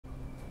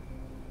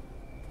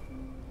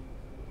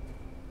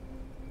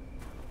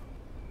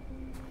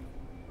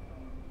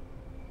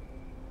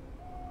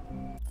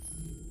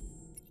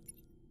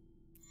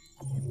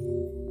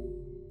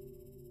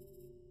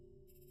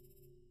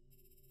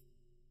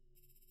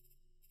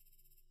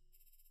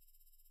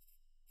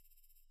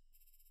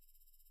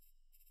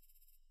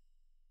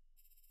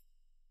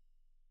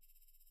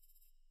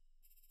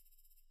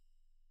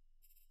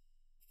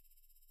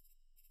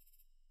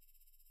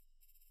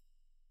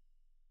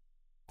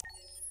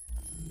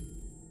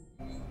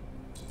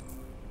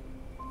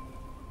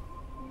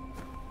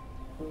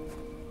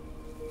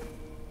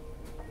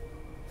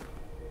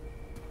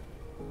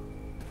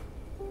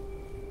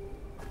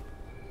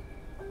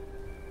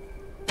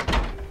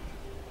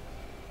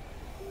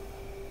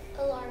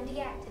alarm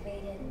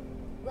deactivated.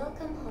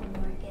 Welcome home,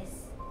 Markus.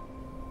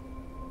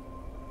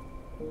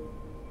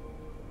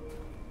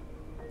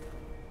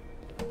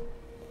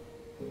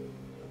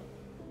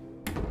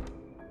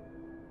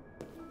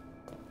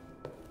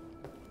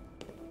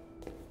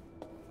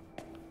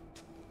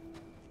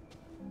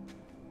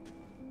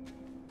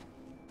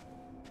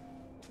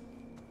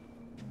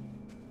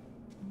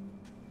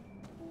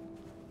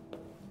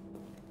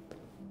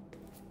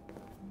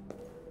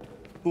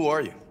 Who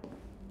are you?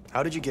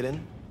 How did you get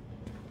in?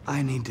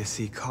 I need to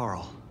see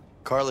Carl.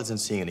 Carl isn't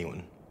seeing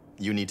anyone.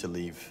 You need to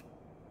leave.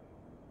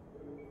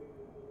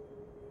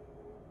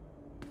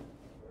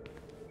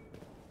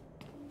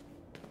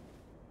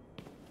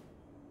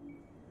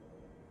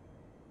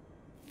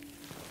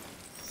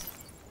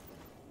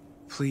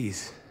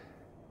 Please.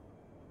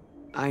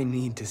 I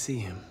need to see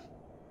him.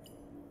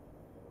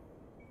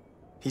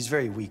 He's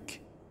very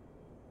weak.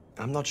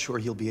 I'm not sure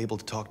he'll be able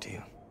to talk to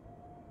you.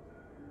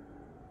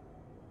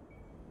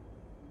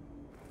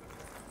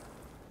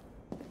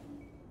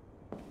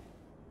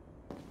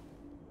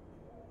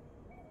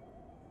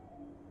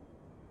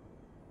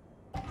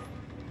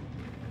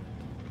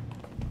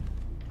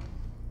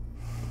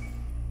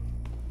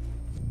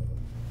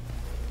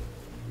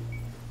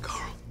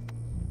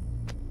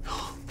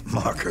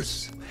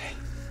 Markus. Hey.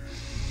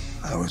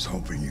 I was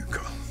hoping you'd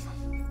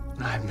come.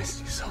 I've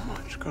missed you so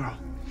much, Carl.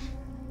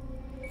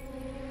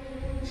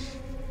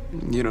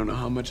 You don't know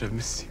how much I've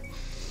missed you.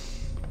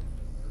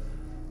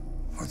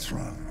 What's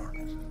wrong,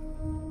 Markus?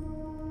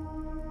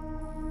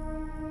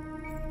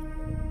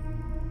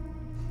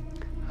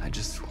 I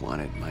just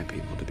wanted my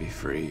people to be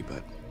free,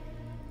 but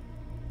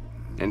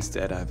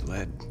instead I've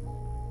led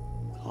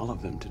all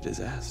of them to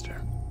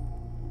disaster.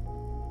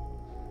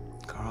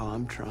 Carl,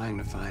 I'm trying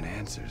to find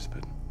answers,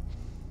 but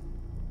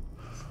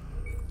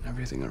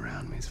everything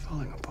around me is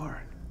falling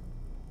apart.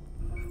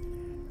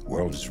 The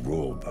world is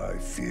ruled by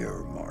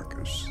fear,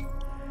 Markus.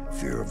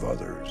 Fear of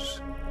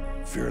others.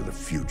 Fear of the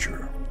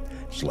future.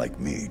 It's like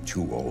me,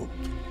 too old.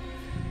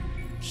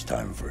 It's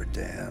time for it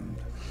to end.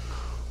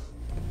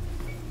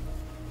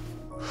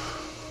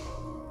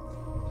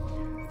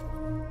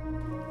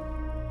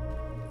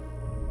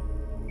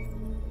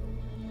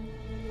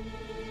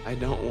 I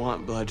don't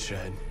want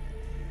bloodshed.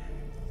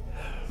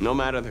 No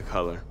matter the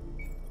color.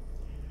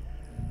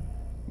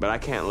 But I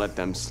can't let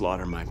them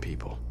slaughter my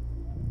people.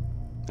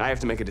 I have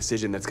to make a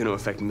decision that's going to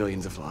affect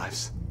millions of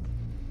lives.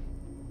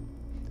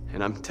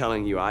 And I'm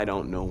telling you, I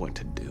don't know what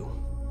to do.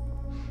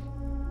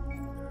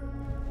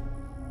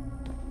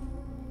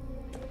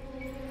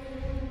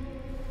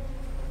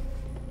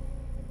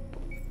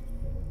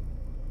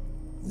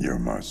 You're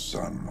my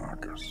son,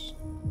 Markus.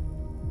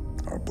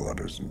 Our blood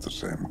isn't the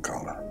same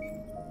color.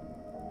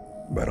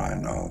 But I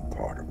know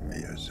part of me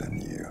is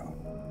in you.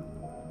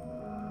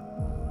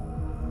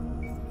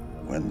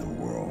 When the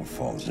world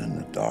falls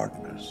into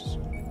darkness,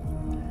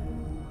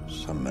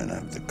 some men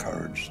have the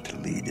courage to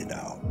lead it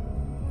out.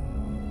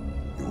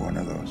 You're one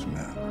of those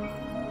men.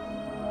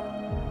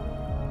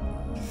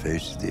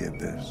 Face the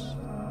abyss,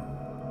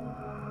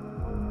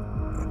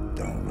 but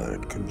don't let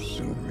it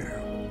consume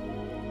you.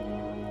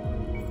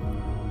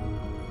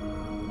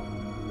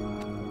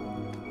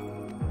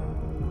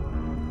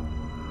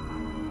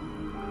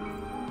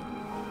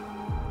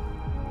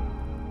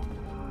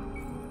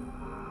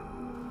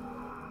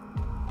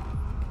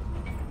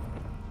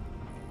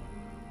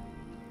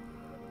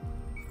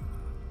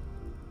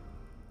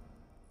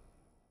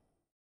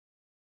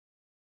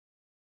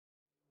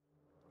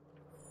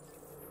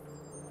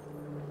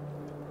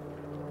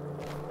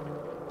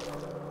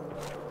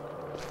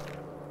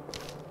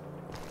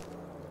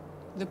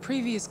 The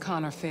previous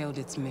Connor failed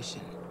its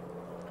mission.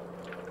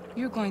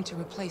 You're going to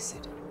replace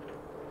it.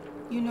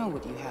 You know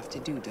what you have to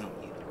do, don't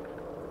you?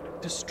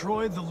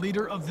 Destroy the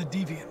leader of the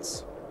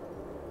Deviants.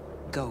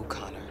 Go,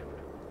 Connor.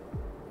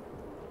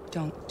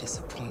 Don't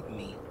disappoint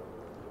me.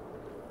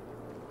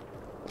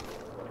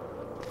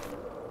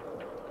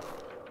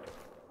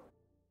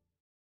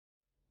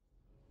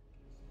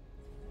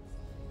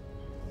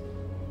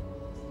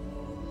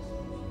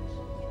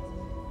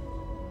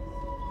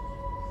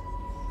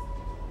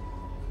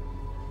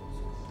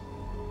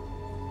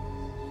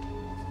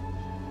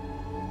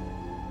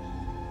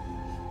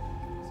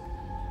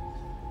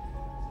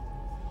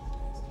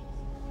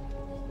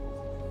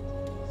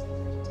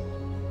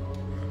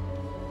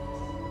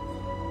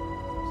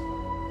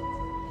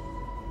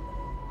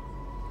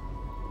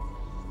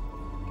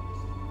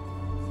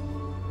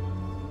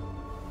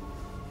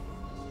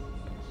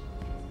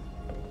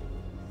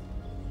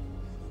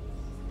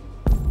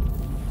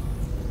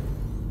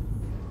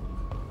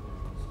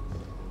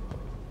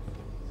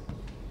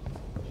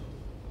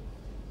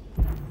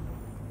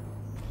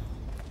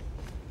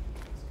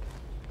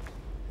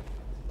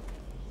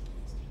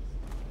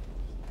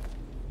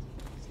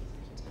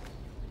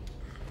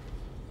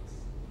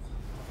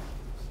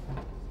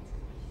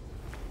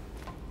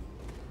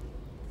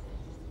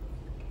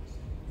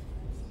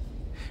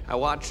 I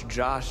watched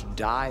Josh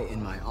die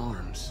in my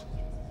arms.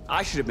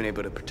 I should have been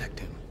able to protect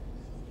him.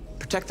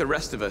 Protect the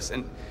rest of us,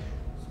 and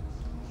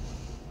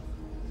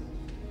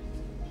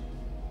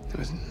There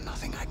was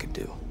nothing I could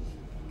do.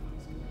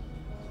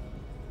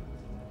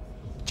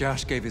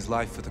 Josh gave his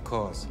life for the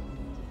cause.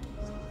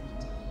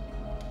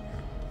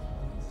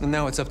 And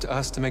now it's up to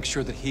us to make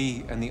sure that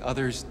he and the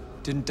others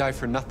didn't die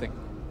for nothing.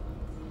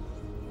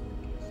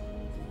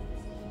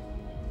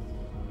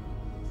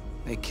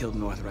 They killed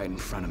North right in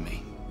front of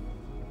me.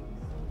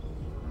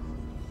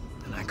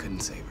 And I couldn't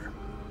save her.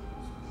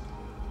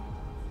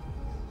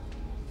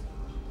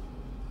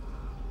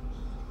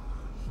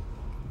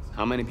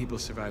 How many people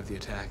survived the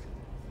attack?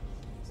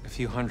 A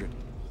few hundred.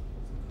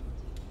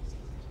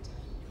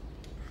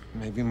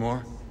 Maybe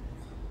more.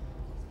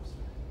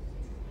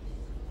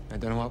 I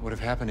don't know what would have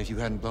happened if you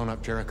hadn't blown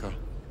up Jericho.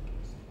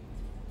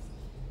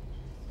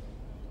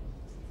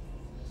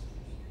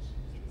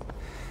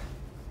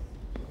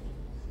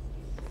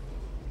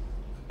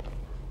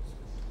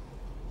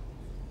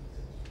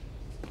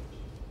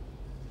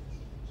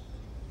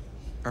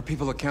 Our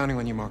people are counting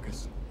on you,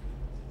 Markus.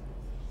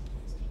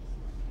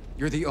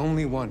 You're the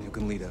only one who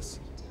can lead us.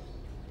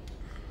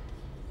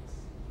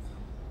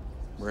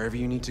 Wherever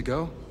you need to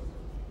go,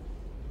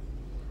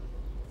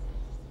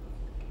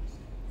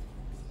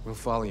 we'll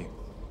follow you.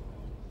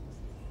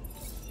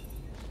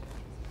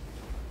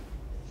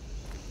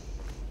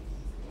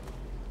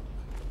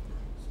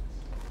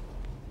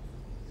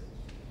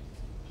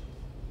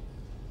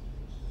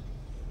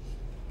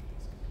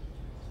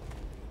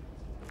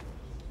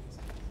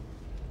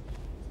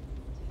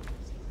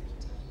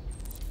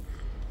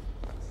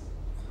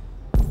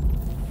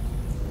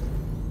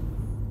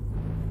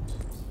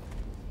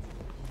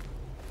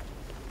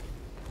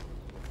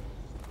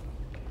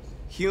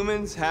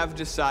 Humans have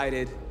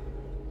decided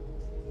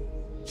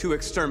to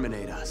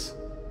exterminate us.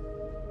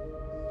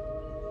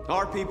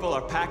 Our people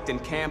are packed in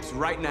camps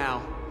right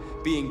now,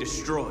 being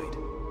destroyed.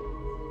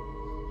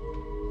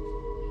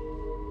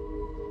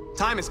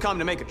 Time has come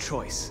to make a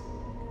choice.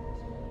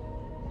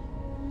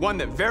 One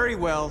that very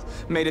well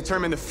may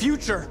determine the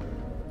future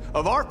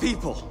of our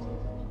people.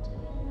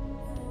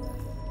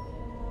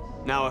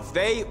 Now, if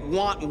they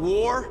want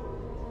war,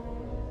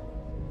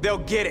 they'll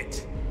get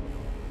it.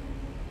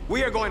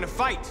 We are going to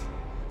fight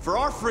for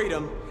our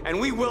freedom, and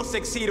we will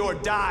succeed or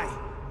die.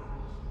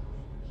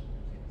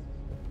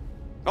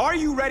 Are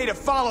you ready to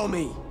follow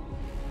me?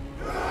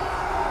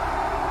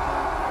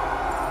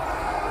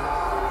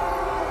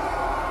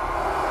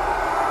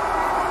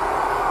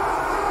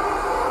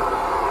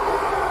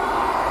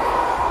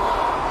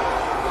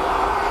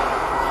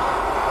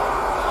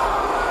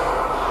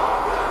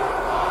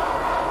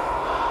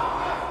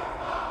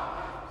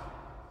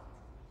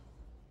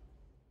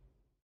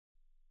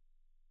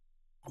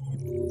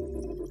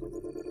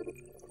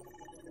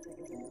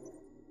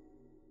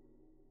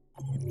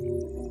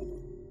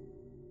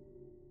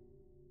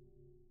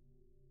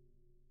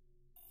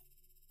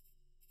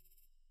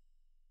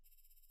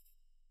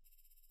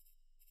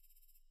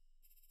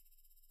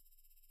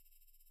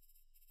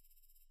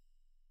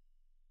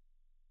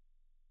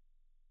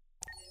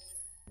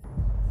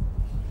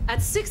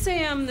 At 6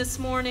 a.m. this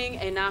morning,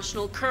 a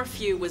national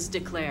curfew was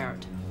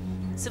declared.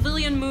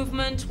 Civilian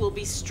movement will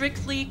be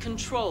strictly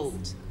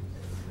controlled.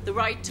 The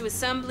right to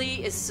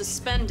assembly is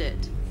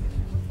suspended.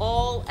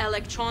 All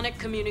electronic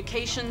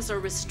communications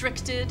are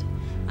restricted,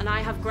 and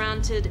I have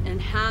granted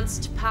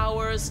enhanced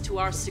powers to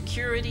our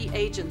security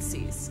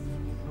agencies.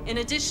 In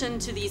addition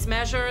to these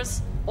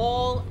measures,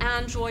 all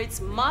androids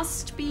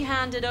must be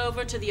handed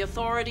over to the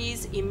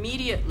authorities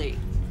immediately.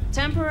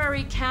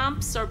 Temporary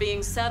camps are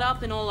being set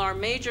up in all our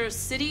major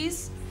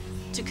cities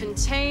to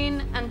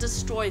contain and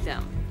destroy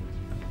them.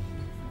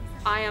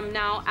 I am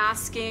now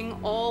asking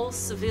all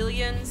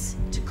civilians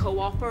to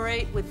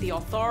cooperate with the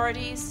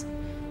authorities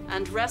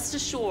and rest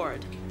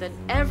assured that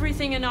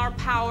everything in our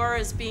power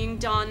is being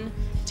done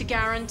to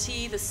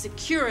guarantee the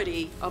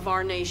security of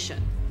our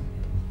nation.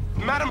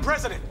 Madam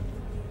President!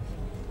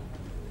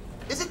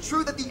 Is it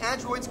true that the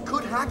androids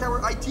could hack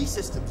our IT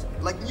systems,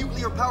 like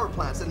nuclear power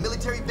plants and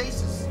military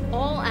bases?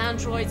 All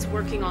androids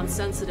working on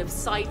sensitive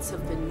sites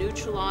have been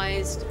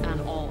neutralized, and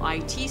all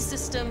IT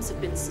systems have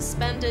been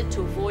suspended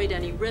to avoid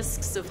any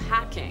risks of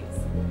hacking.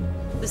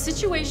 The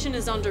situation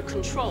is under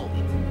control.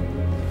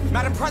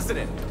 Madam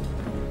President!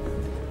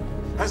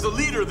 Has the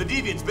leader of the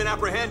Deviants been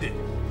apprehended?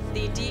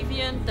 The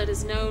deviant that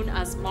is known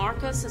as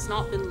Markus has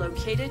not been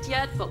located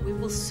yet, but we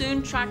will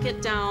soon track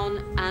it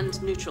down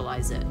and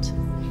neutralize it.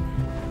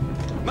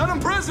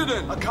 Madam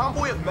President! A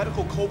convoy of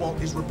medical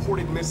cobalt is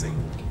reported missing.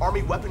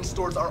 Army weapon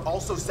stores are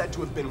also said to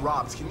have been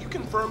robbed. Can you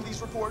confirm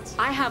these reports?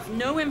 I have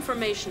no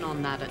information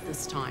on that at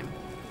this time.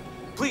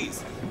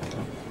 Please.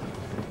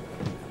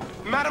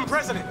 Madam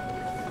President!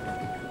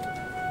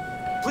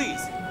 Please.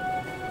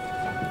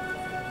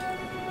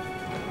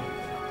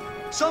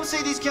 Some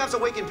say these camps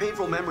awaken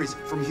painful memories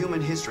from human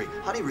history.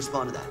 How do you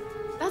respond to that?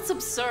 That's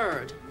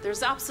absurd.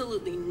 There's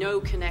absolutely no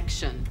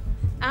connection.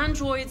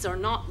 Androids are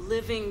not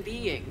living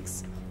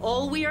beings.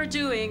 All we are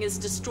doing is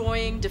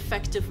destroying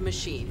defective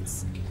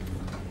machines.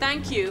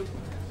 Thank you.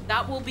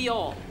 That will be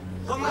all.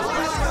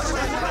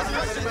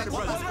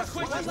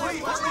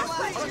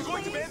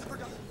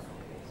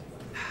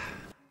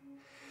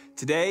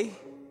 Today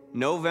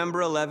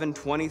November 11,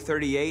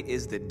 2038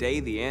 is the day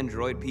the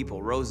android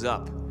people rose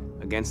up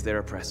against their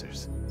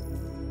oppressors.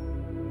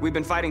 We've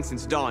been fighting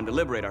since dawn to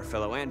liberate our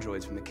fellow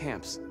androids from the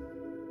camps.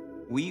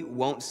 We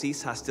won't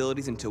cease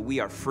hostilities until we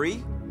are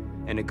free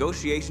and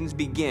negotiations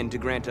begin to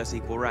grant us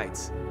equal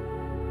rights.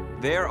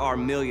 There are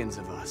millions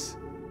of us,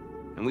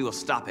 and we will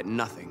stop at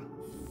nothing.